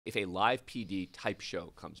if a live PD type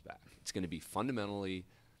show comes back, it's going to be fundamentally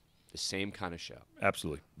the same kind of show.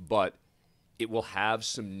 Absolutely. But it will have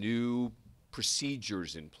some new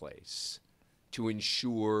procedures in place to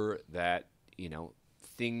ensure that,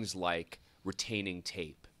 things like retaining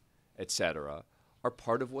tape, et cetera, are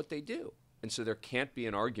part of what they do. And so there can't be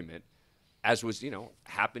an argument, as was,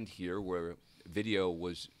 happened here, where video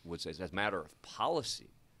was as a matter of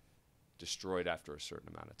policy destroyed after a certain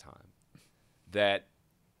amount of time, that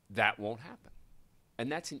won't happen.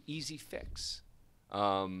 And that's an easy fix.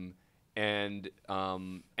 And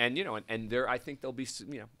there, I think there'll be,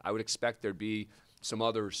 I would expect there'd be some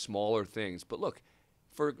other smaller things. But look,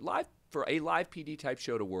 for a live PD type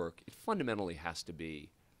show to work, it fundamentally has to be,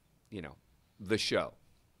 the show.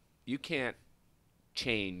 You can't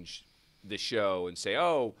change the show and say,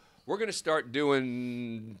 oh, we're going to start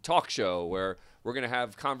doing talk show where we're going to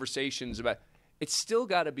have conversations about. It's still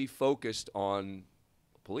got to be focused on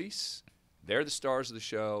police. They're the stars of the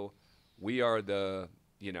show. We are the,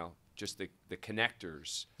 just the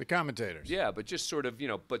connectors. The commentators. Yeah, but just sort of,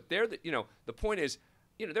 but they're the, the point is,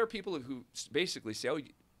 there are people who basically say, oh,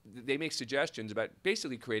 they make suggestions about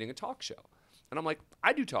basically creating a talk show. And I'm like,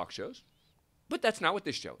 I do talk shows, but that's not what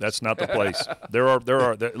this show is. That's not the place.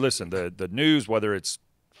 Listen, the news, whether it's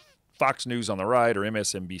Fox News on the right or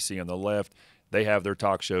MSNBC on the left, they have their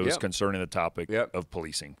talk shows concerning the topic of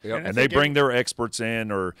policing. And they bring their experts in,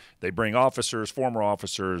 or they bring officers, former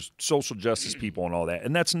officers, social justice people, and all that.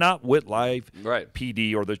 And that's not what live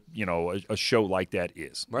PD or a show like that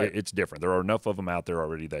is. Right. It's different. There are enough of them out there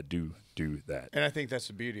already that do that. And I think that's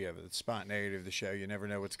the beauty of it. The spontaneity of the show. You never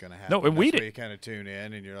know what's going to happen. No, and that's where you kind of tune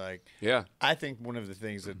in, and you're like, yeah. I think one of the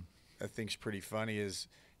things that I think's pretty funny is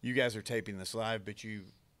you guys are taping this live, but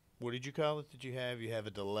what did you call it that you have? You have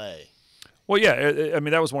a delay. Well, yeah, I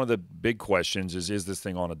mean, that was one of the big questions is this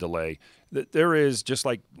thing on a delay? There is, just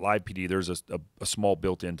like live PD, there's a small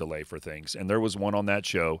built-in delay for things, and there was one on that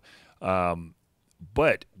show.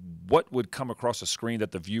 But what would come across a screen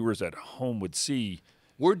that the viewers at home would see?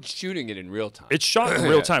 We're shooting it in real time. It's shot in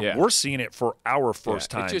real time. Yeah. We're seeing it for our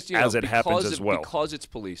first time as it happens as well. Because it's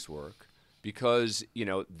police work, because,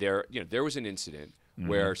 there was an incident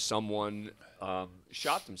where someone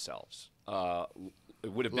shot themselves.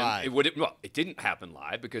 It would have been live. It didn't happen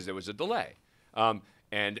live because there was a delay,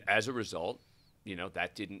 and as a result,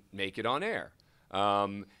 that didn't make it on air,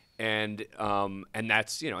 and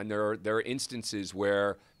that's and there are instances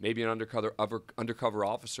where maybe an undercover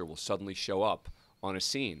officer will suddenly show up on a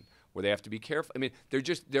scene where they have to be careful. I mean,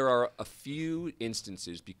 there are a few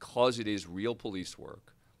instances because it is real police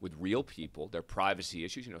work with real people, their privacy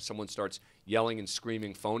issues. Someone starts yelling and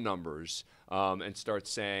screaming phone numbers and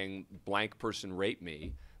starts saying, blank person raped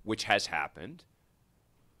me, which has happened.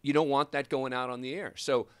 You don't want that going out on the air.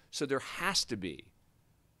 So there has to be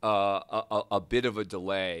a bit of a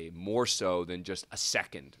delay, more so than just a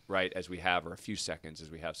second, right, as we have, or a few seconds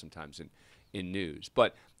as we have sometimes in news.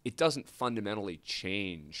 But it doesn't fundamentally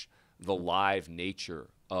change the live nature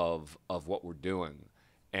of what we're doing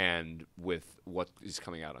and with what is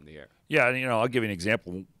coming out on the air. Yeah, I'll give you an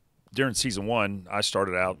example. During season 1, I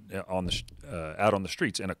started out on the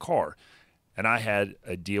streets in a car, and I had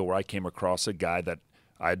a deal where I came across a guy that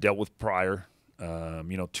I had dealt with prior,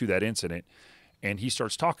 to that incident, and he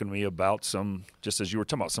starts talking to me about some, just as you were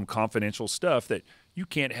talking about, some confidential stuff that you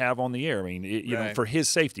can't have on the air. I mean, for his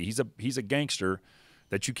safety, he's a gangster.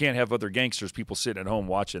 That you can't have other gangsters, people sitting at home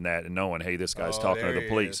watching that and knowing, hey, this guy's talking to the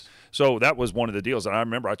police. So that was one of the deals. And I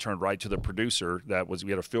remember I turned right to the producer. We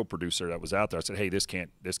had a field producer that was out there. I said, hey, this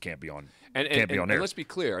can't be on. Can't be on air. And let's be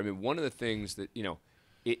clear. I mean, one of the things that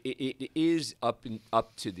it is up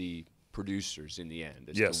to the producers in the end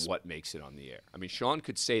as to what makes it on the air. I mean, Sean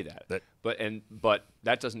could say that but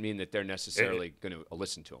that doesn't mean that they're necessarily going to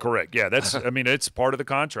listen to him. Correct. Yeah, that's. I mean, it's part of the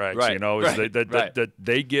contract. Right. That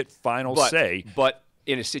they get final say. But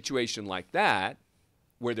in a situation like that,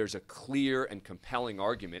 where there's a clear and compelling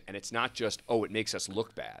argument, and it's not just, it makes us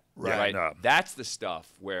look bad, right? No. That's the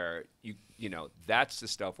stuff where that's the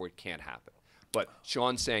stuff where it can't happen. But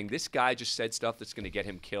Sean saying this guy just said stuff that's going to get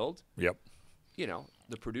him killed. Yep.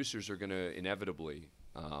 The producers are going to inevitably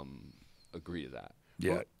agree to that.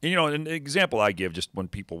 Yeah. An example I give just when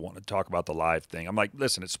people want to talk about the live thing, I'm like,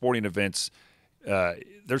 listen, at sporting events,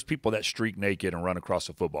 there's people that streak naked and run across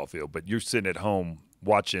a football field, but you're sitting at home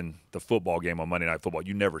watching the football game on Monday Night Football.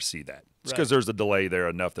 You never see that. It's because there's a delay there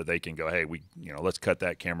enough that they can go, hey, let's cut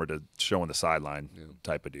that camera to showing the sideline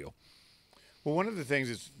type of deal. Well, one of the things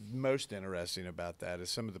that's most interesting about that is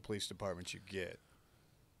some of the police departments you get.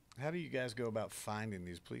 How do you guys go about finding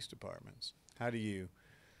these police departments? What do you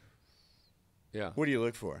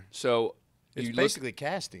look for? So It's you basically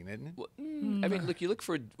casting, isn't it? Well, I mean, look, you look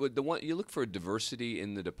for diversity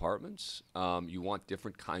in the departments. You want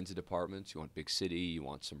different kinds of departments. You want big city. You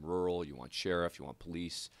want some rural. You want sheriff. You want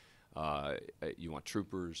police. You want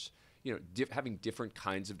troopers. You know, having different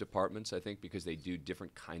kinds of departments, I think, because they do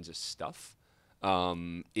different kinds of stuff,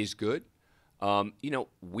 is good. You know,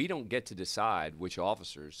 we don't get to decide which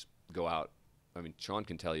officers go out. I mean, Sean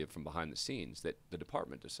can tell you from behind the scenes that the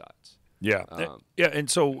department decides. Yeah, yeah, and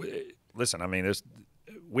so listen, I mean,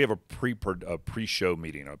 we have a pre-show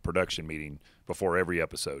meeting, a production meeting before every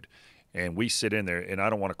episode, and we sit in there, and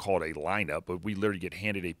I don't want to call it a lineup, but we literally get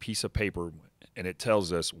handed a piece of paper, and it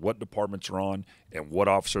tells us what departments are on and what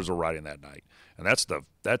officers are riding that night, and that's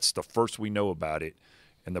the first we know about it,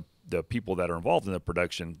 and the people that are involved in the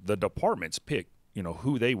production, the departments pick, you know,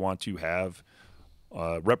 who they want to have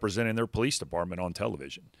representing their police department on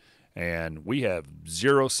television. And we have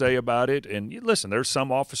zero say about it. And listen, there's some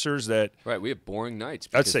officers that we have boring nights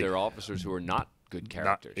because they're officers who are not good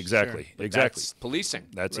characters. Exactly. That's policing.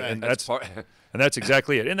 That's right. and that's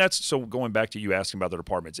exactly it. And that's so going back to you asking about the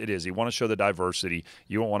departments. It is. You want to show the diversity.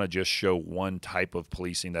 You don't want to just show one type of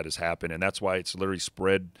policing that has happened, and that's why it's literally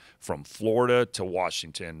spread from Florida to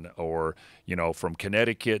Washington, or you know, from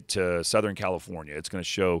Connecticut to Southern California. It's going to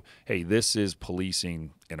show, hey, this is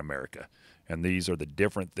policing in America. And these are the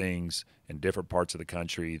different things in different parts of the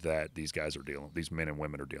country that these men and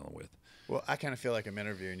women are dealing with. Well, I kind of feel like I'm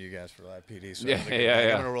interviewing you guys for Live PD, so I'm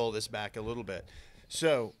going to roll this back a little bit.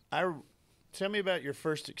 So, tell me about your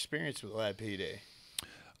first experience with Live PD.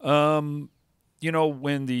 You know,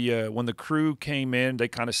 when the crew came in, they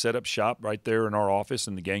kind of set up shop right there in our office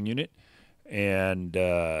in the gang unit, and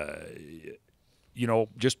you know,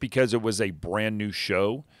 just because it was a brand new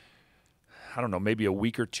show. I don't know, maybe a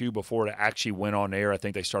week or two before it actually went on air, I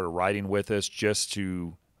think they started writing with us just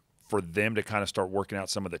for them to kind of start working out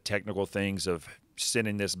some of the technical things of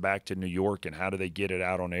sending this back to New York and how do they get it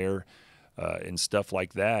out on air and stuff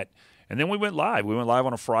like that. And then we went live. We went live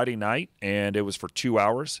on a Friday night, and it was for 2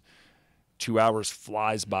 hours. 2 hours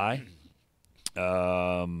flies by.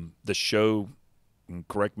 The show, and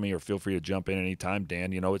correct me or feel free to jump in anytime,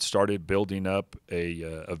 Dan, you know, it started building up a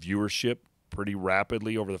viewership pretty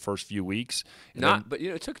rapidly over the first few weeks. But you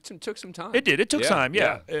know, it took some time. It did. It took time.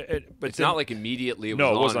 Yeah. But it's not like immediately it was no,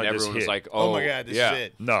 it on wasn't and like everyone was like, "Oh my God, this is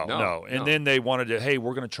it." No. And then they wanted to, hey,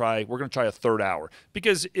 we're going to try a third hour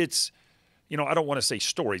because it's, you know, I don't want to say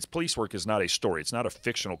stories. Police work is not a story. It's not a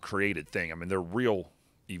fictional created thing. I mean, they're real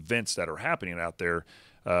events that are happening out there.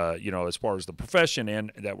 You know, as far as the profession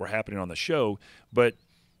and that were happening on the show, but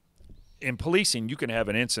in policing, you can have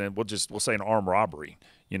an incident. We'll say an armed robbery.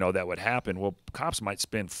 You know, that would happen. Well, cops might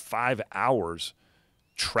spend 5 hours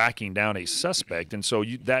tracking down a suspect, and so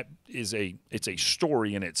it's a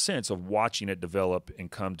story in its sense of watching it develop and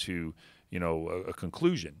come to, you know, a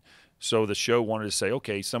conclusion. So the show wanted to say,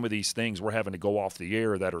 okay, some of these things we're having to go off the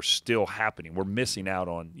air that are still happening. We're missing out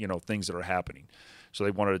on, you know, things that are happening. So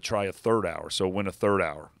they wanted to try a third hour. So it went a third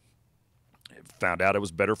hour. Found out it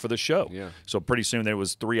was better for the show. Yeah. So pretty soon there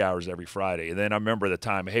was 3 hours every Friday. And then I remember the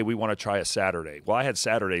time, hey, we want to try a Saturday. Well, I had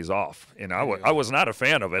Saturdays off, and I was not a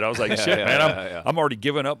fan of it. I was like, shit, man, I'm already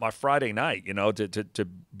giving up my Friday night, you know, to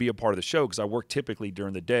be a part of the show because I work typically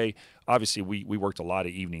during the day. Obviously, we worked a lot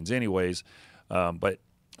of evenings anyways. But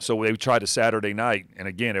so we tried a Saturday night, and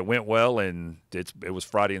again, it went well, and it was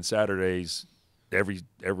Friday and Saturdays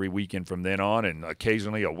every weekend from then on, and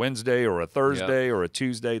occasionally a Wednesday or a Thursday or a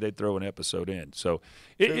Tuesday they'd throw an episode in. So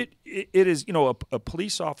it is, you know, a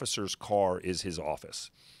police officer's car is his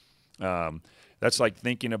office. That's like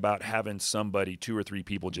thinking about having somebody, 2 or 3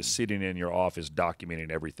 people just sitting in your office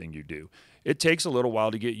documenting everything you do. It takes a little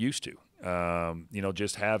while to get used to, you know,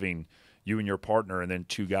 just having you and your partner and then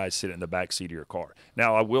 2 guys sitting in the back seat of your car.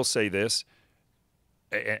 Now, I will say this,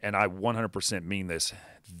 and I 100% mean this,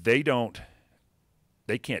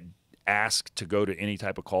 they can't ask to go to any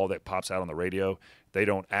type of call that pops out on the radio. They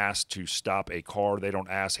don't ask to stop a car. They don't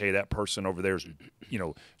ask, hey, that person over there is, you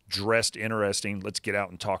know, dressed interesting. Let's get out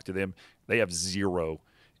and talk to them. They have zero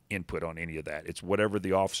input on any of that. It's whatever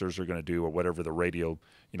the officers are going to do or whatever the radio,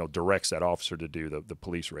 you know, directs that officer to do, the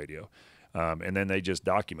police radio. And then they just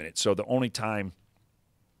document it. So the only time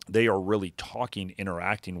they are really talking,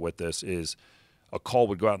 interacting with this is a call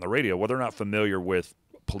would go out on the radio. Well, they're not familiar with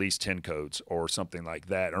police 10 codes or something like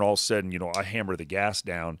that, and all of a sudden, you know, I hammer the gas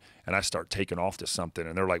down and I start taking off to something,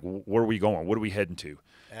 and they're like, where are we going? What are we heading to?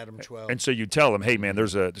 Adam 12. And so you tell them, hey man,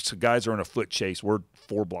 there's guys are in a foot chase. We're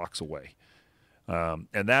 4 blocks away. And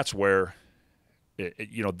that's where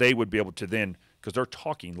you know, they would be able to then, because they're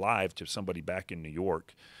talking live to somebody back in New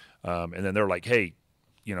York, and then they're like, hey,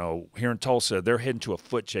 here in Tulsa, they're heading to a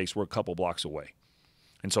foot chase. We're a couple blocks away.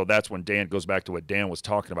 And so that's when Dan goes back to what Dan was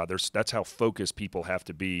talking about. That's how focused people have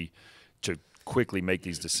to be to quickly make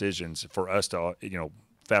these decisions for us to,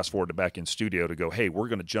 fast forward to back in studio to go, hey, we're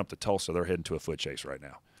going to jump to Tulsa. They're heading to a foot chase right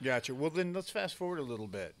now. Gotcha. Well, then let's fast forward a little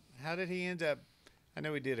bit. How did he end up? I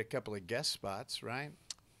know he did a couple of guest spots, right?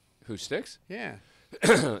 Who Sticks? Yeah.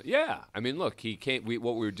 Yeah. I mean, look, he came.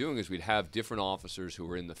 What we were doing is we'd have different officers who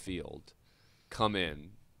were in the field come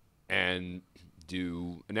in and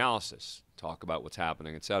do analysis, talk about what's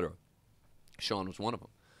happening, et cetera. Sean was one of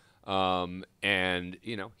them. And,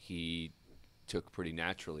 he took pretty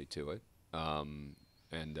naturally to it. I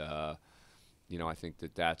think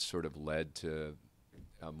that sort of led to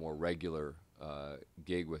a more regular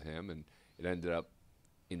gig with him. And it ended up,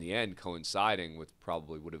 in the end, coinciding with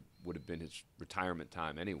probably would have been his retirement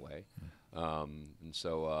time anyway. I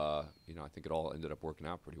think it all ended up working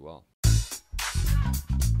out pretty well.